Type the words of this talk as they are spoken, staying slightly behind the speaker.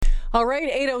All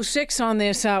right, 8:06 on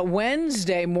this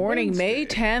Wednesday morning, May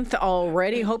 10th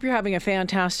already. Hope you're having a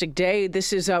fantastic day.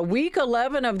 This is week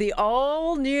 11 of the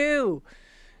all-new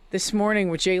This Morning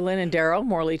with Jay-Lynn and Daryl,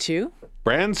 Morley too.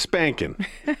 Brand spanking.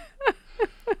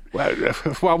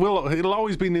 Well, it'll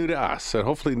always be new to us, and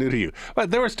hopefully new to you.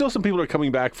 But there are still some people who are coming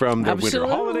back from the winter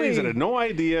holidays that had no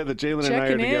idea that Jalen and I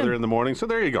are together in the morning. So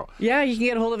there you go. Yeah, you can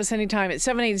get a hold of us anytime at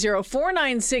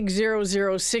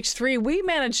 780-496-0063. We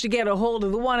managed to get a hold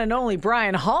of the one and only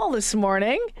Bryan Hall this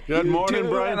morning. Good morning,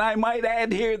 Bryan. And I might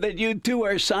add here that you two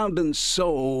are sounding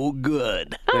so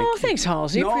good. Thanks,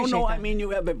 Hallsy. No, I mean, you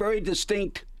have a very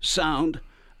distinct sound,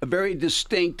 a very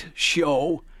distinct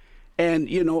show. And,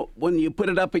 you know, when you put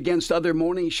it up against other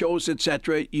morning shows,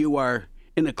 etc., you are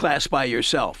in a class by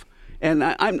yourself. And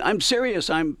I'm serious.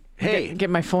 Get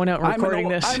my phone out and recording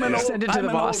this. Send it to the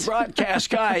boss. I'm an old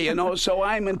broadcast guy, you know, so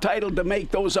I'm entitled to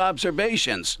make those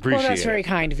observations. Well, that's very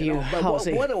kind of you,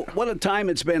 Hallsy. What a time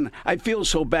it's been. I feel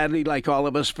so badly, like all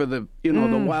of us, for the the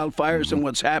wildfires and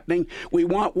what's happening. We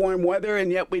want warm weather,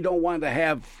 and yet we don't want to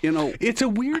have, It's a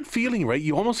weird feeling, right?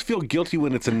 You almost feel guilty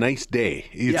when it's a nice day.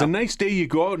 It's a nice day. You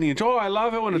go out and you go, I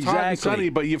love it when it's hot and sunny,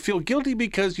 but you feel guilty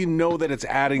because you know that it's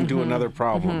adding to another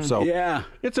problem. So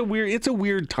it's a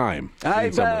weird time.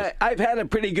 I've had a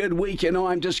pretty good week,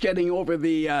 I'm just getting over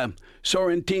the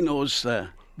Sorrentinos,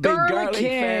 big garlic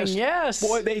fest. Yes.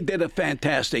 Boy, they did a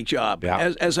fantastic job,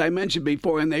 as I mentioned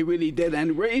before, and they really did,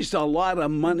 and raised a lot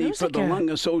of money for the Lung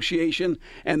Association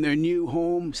and their new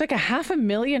home. It's like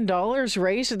 $500,000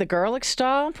 raised at the garlic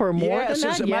stomp, or more than that. Yes,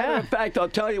 as a matter of fact, I'll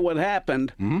tell you what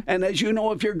happened. And as you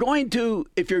know, if you're going to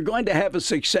have a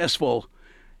successful,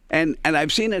 and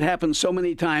I've seen it happen so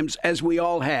many times, as we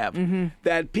all have,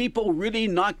 that people really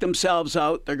knock themselves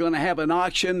out. They're going to have an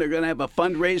auction. They're going to have a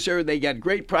fundraiser. They get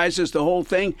great prizes, the whole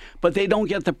thing, but they don't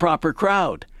get the proper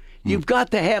crowd. You've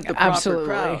got to have the proper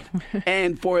crowd.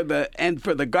 And for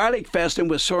the Garlic Fest and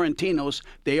with Sorrentinos,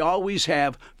 they always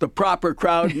have the proper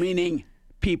crowd, meaning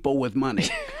people with money.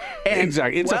 And,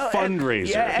 exactly. It's a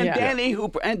fundraiser.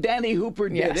 Danny Hooper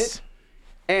did it.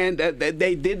 And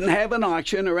they didn't have an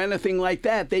auction or anything like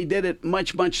that. They did it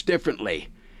much, much differently.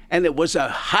 And it was a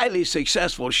highly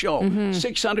successful show.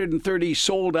 630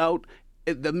 sold out.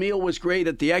 The meal was great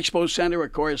at the Expo Center,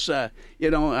 of course, put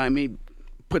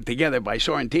together by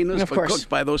Sorrentinos, but cooked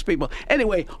by those people.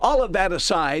 Anyway, all of that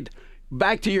aside,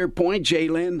 back to your point,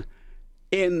 Jay-Lynn,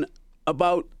 in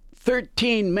about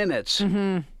 13 minutes,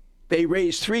 they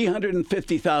raised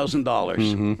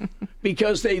 $350,000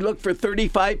 because they look for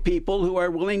 35 people who are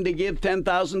willing to give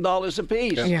 $10,000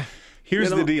 apiece. Yeah. Here's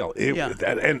the deal,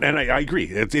 and I agree.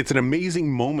 It's an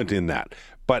amazing moment in that,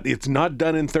 but it's not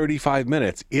done in 35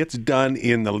 minutes. It's done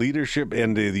in the leadership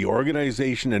and the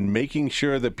organization and making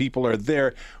sure that people are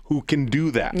there who can do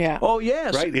that. Yeah. Oh,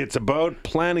 yes. Right? It's about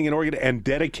planning and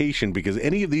dedication, because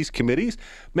any of these committees,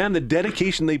 man, the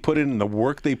dedication they put in and the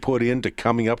work they put into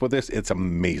coming up with this, it's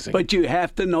amazing. But you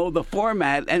have to know the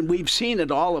format, and we've seen it,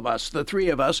 all of us, the three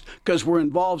of us, because we're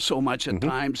involved so much at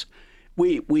times.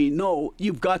 We know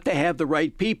you've got to have the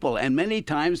right people, and many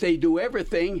times they do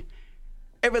everything.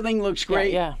 Everything looks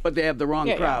great, but they have the wrong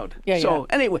crowd.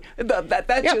 Anyway,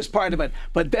 that's just part of it.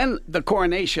 But then the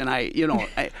coronation,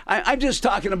 I'm just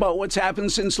talking about what's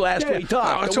happened since last we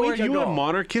talked. So are you a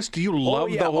monarchist? Do you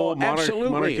love the whole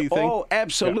monarchy thing? Oh,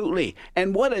 absolutely. Yeah.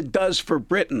 And what it does for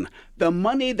Britain, the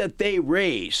money that they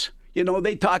raise,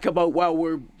 they talk about,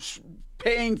 we're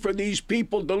paying for these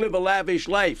people to live a lavish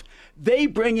life. They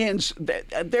bring in,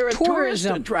 they're a tourist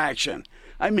attraction.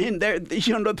 I mean, they're like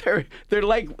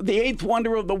the eighth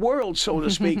wonder of the world, so to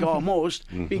speak, almost,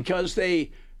 because they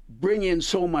bring in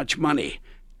so much money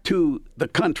to the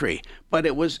country. But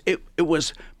both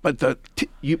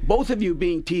of you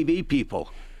being TV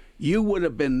people, you would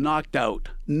have been knocked out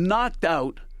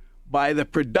by the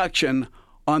production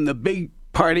on the big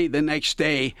party the next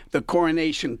day, the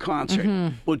coronation concert.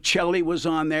 Bocelli was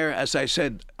on there. As I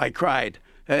said, I cried.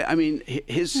 I mean,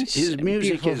 his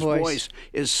music, his voice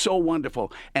is so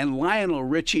wonderful. And Lionel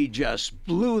Richie just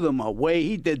blew them away.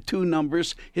 He did two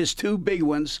numbers, his two big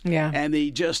ones, and he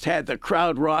just had the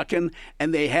crowd rocking.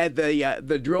 And they had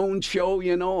the drone show,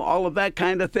 all of that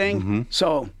kind of thing.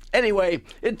 So anyway,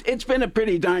 it's been a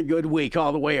pretty darn good week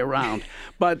all the way around.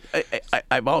 But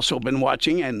I've also been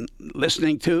watching and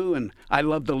listening to, and I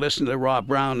love to listen to Rob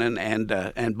Brown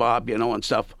and Bob, and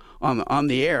stuff on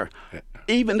the air.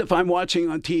 Even if I'm watching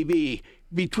on TV,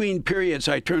 between periods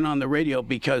I turn on the radio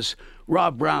because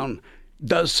Rob Brown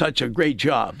does such a great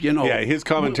job, Yeah, his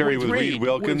commentary with Reed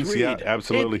Wilkins,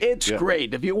 absolutely. It's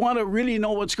great. If you want to really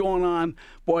know what's going on,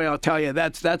 boy, I'll tell you,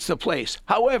 that's the place.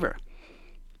 However,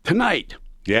 tonight,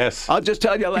 Yes. I'll just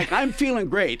tell you, like, I'm feeling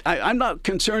great. I'm not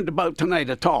concerned about tonight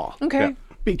at all. Okay. Yeah.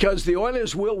 Because the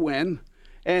Oilers will win.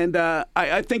 And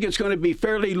I think it's going to be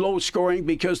fairly low scoring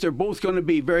because they're both going to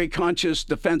be very conscious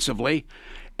defensively.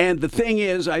 And the thing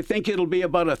is, I think it'll be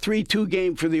about a 3-2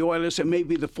 game for the Oilers and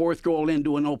maybe the fourth goal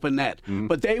into an open net. Mm-hmm.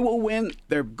 But they will win.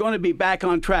 They're going to be back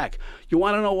on track. You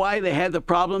want to know why they had the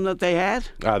problem that they had?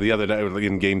 The other day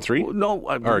in Game 3? No,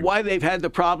 why they've had the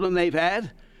problem they've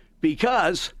had?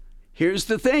 Because here's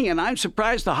the thing, and I'm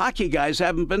surprised the hockey guys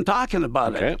haven't been talking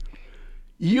about it.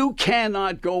 You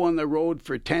cannot go on the road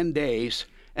for 10 days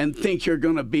and think you're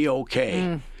going to be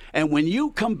okay. And when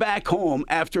you come back home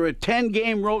after a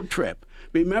 10-game road trip,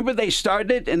 remember they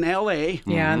started in L.A.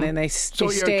 Yeah, and then they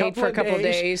stayed for a couple of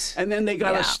days. And then they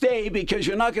got to stay because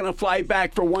you're not going to fly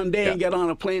back for one day and get on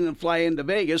a plane and fly into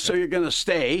Vegas, so you're going to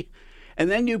stay.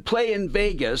 And then you play in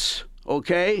Vegas,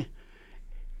 okay?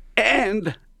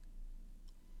 And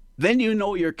then you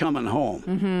know you're coming home.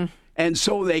 Mm-hmm. And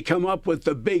so they come up with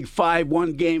the big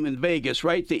 5-1 game in Vegas,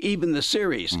 right, to even the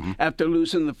series after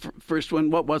losing the first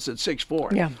one, what was it,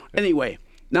 6-4? Yeah. Anyway,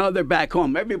 now they're back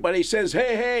home. Everybody says,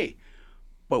 hey, hey.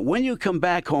 But when you come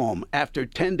back home after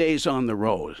 10 days on the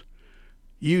road,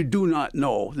 you do not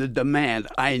know the demand.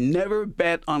 I never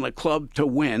bet on a club to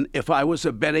win if I was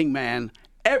a betting man.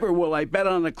 Ever will I bet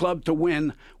on a club to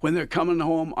win when they're coming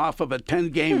home off of a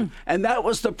 10-game. And that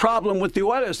was the problem with the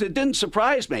Oilers. It didn't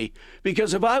surprise me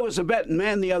because if I was a betting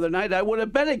man the other night, I would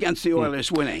have bet against the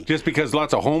Oilers winning. Just because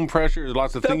lots of home pressure,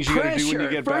 lots of things you got to do when you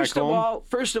get back home?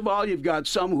 First of all, you've got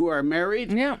some who are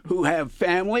married, who have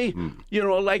family. You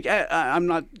know, like I'm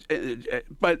not,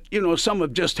 but, you know, some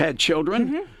have just had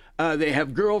children. They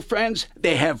have girlfriends.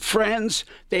 They have friends.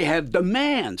 They have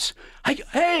demands.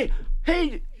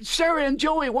 Hey, Sarah and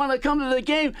Joey want to come to the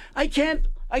game. I can't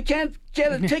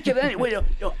get a ticket anyway.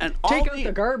 And take out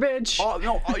the garbage.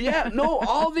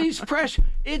 All these pressure.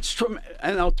 It's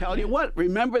and I'll tell you what.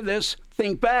 Remember this.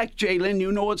 Think back, Jalen.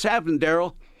 You know what's happened,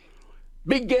 Daryl.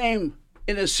 Big game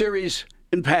in a series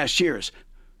in past years,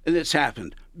 and it's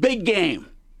happened. Big game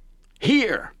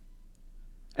here.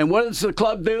 And what does the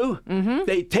club do?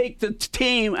 They take the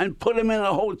team and put them in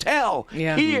a hotel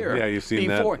here you've seen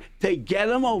before that. to get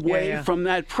them away from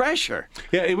that pressure.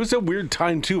 Yeah, it was a weird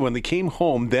time, too. When they came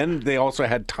home, then they also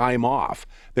had time off.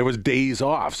 There was days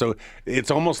off. So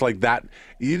it's almost like that.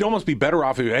 You'd almost be better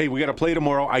off if, hey, we got to play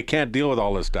tomorrow. I can't deal with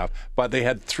all this stuff. But they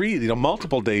had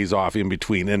multiple days off in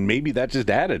between, and maybe that just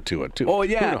added to it, too. Oh,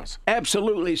 yeah, Who knows?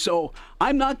 Absolutely. So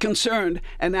I'm not concerned.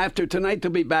 And after tonight,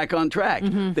 they'll be back on track.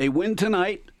 They win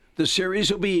tonight. The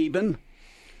series will be even.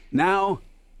 Now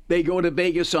they go to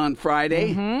Vegas on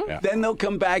Friday. Then they'll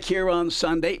come back here on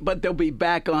Sunday, but they'll be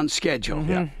back on schedule.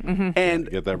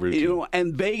 And get that routine. You know,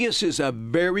 and Vegas is a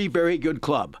very, very good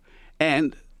club.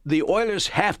 And the Oilers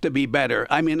have to be better.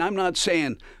 I mean, I'm not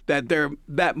saying that they're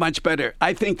that much better.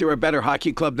 I think they're a better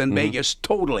hockey club than Vegas,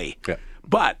 totally. Yeah.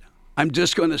 But I'm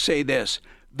just going to say this.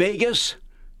 Vegas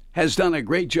has done a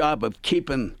great job of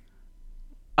keeping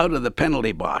out of the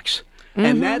penalty box.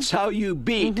 And that's how you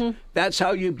beat. That's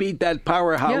how you beat that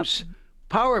powerhouse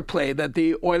power play that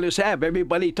the Oilers have.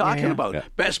 Everybody talking about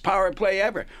best power play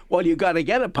ever. Well, you got to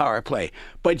get a power play,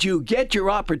 but you get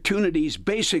your opportunities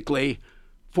basically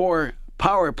for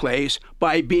power plays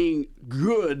by being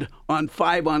good on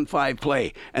 5-on-5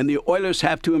 play. And the Oilers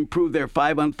have to improve their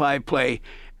 5-on-5 play,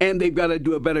 and they've got to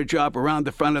do a better job around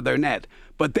the front of their net.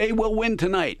 But they will win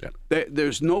tonight.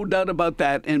 There's no doubt about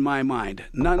that in my mind.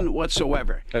 None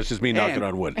whatsoever. That's just me knocking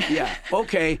on wood. Yeah,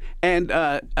 okay. And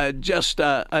just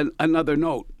another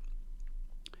note.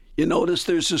 You notice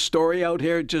there's a story out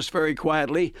here, just very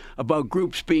quietly, about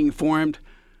groups being formed,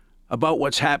 about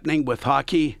what's happening with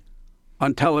hockey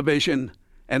on television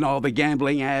and all the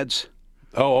gambling ads.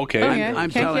 Oh, okay. I'm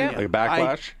telling you. Like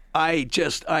backlash?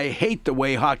 I hate the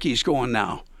way hockey's going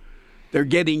now. They're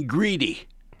getting greedy.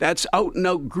 That's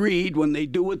out-and-out greed when they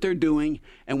do what they're doing.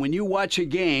 And when you watch a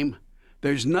game,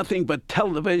 there's nothing but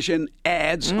television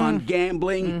ads on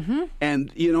gambling.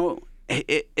 And, you know,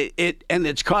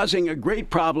 it's causing a great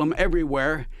problem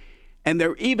everywhere. And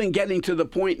they're even getting to the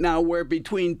point now where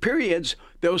between periods,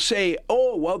 they'll say,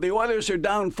 oh, well, the Oilers are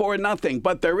down 4-0,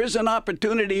 but there is an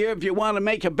opportunity here. If you want to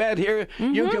make a bet here,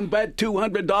 you can bet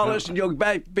 $200 and you'll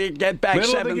get back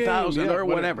 $7,000 or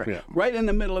whatever. Yeah. Right in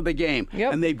the middle of the game.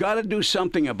 And they've got to do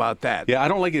something about that. Yeah, I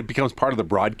don't like it becomes part of the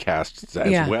broadcasts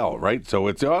as well, right? So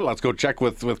it's, let's go check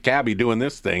with Cabby doing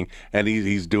this thing, and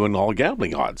he's doing all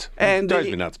gambling odds. And it drives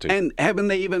me nuts, too. And haven't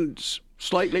they even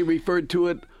slightly referred to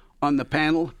it on the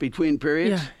panel between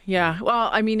periods? Yeah. Well,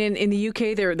 I mean, in the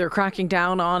UK, they're cracking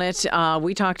down on it.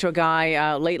 We talked to a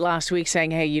guy late last week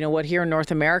saying, hey, you know what, here in North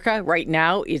America, right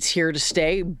now, it's here to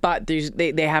stay, but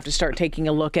they have to start taking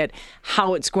a look at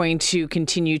how it's going to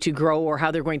continue to grow or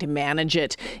how they're going to manage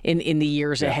it in the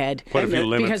years ahead. Put a few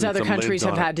limits because and other some countries lids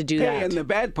have on had to do Hey, that. and the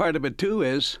bad part of it, too,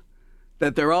 is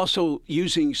that they're also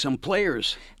using some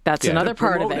players. That's another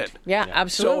part of promote it. Yeah,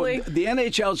 absolutely. So the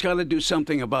NHL's got to do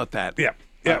something about that. Yeah.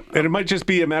 Yeah, and it might just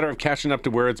be a matter of catching up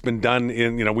to where it's been done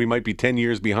in, we might be 10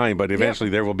 years behind, but eventually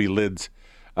there will be lids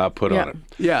put on it.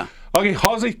 Yeah. Okay,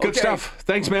 Hallsy, good stuff.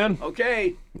 Thanks, man.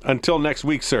 Okay. Until next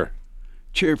week, sir.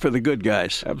 Cheer for the good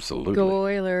guys. Absolutely. Go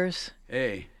Oilers.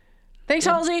 Hey. Thanks,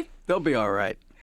 Halsey. They'll be all right.